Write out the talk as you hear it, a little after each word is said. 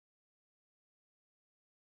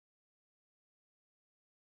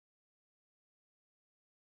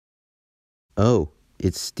Oh,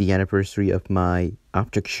 it's the anniversary of my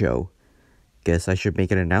object show. Guess I should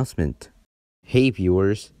make an announcement. Hey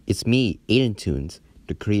viewers, it's me, Aiden Toons,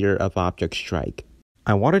 the creator of Object Strike.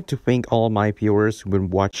 I wanted to thank all my viewers who've been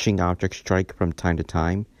watching Object Strike from time to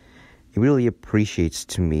time. It really appreciates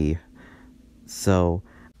to me. So,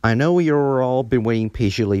 I know you're all been waiting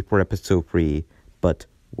patiently for episode 3, but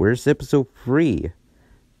where's episode 3?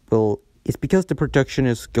 Well, it's because the production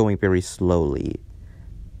is going very slowly.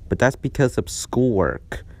 But that's because of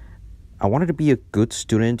schoolwork. I wanted to be a good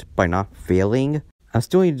student by not failing. I'm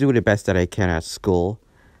still going to do the best that I can at school.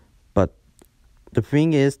 But the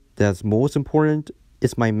thing is that's most important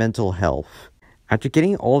is my mental health. After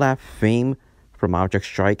getting all that fame from Object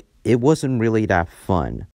Strike, it wasn't really that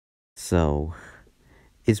fun. So,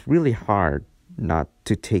 it's really hard not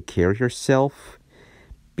to take care of yourself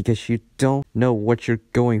because you don't know what you're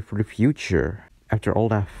going for the future after all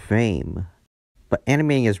that fame. But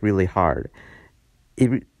animating is really hard.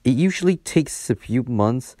 It usually takes a few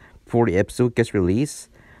months before the episode gets released,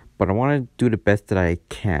 but I want to do the best that I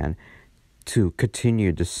can to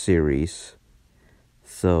continue the series.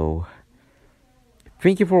 So,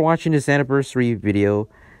 thank you for watching this anniversary video,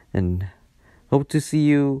 and hope to see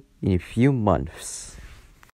you in a few months.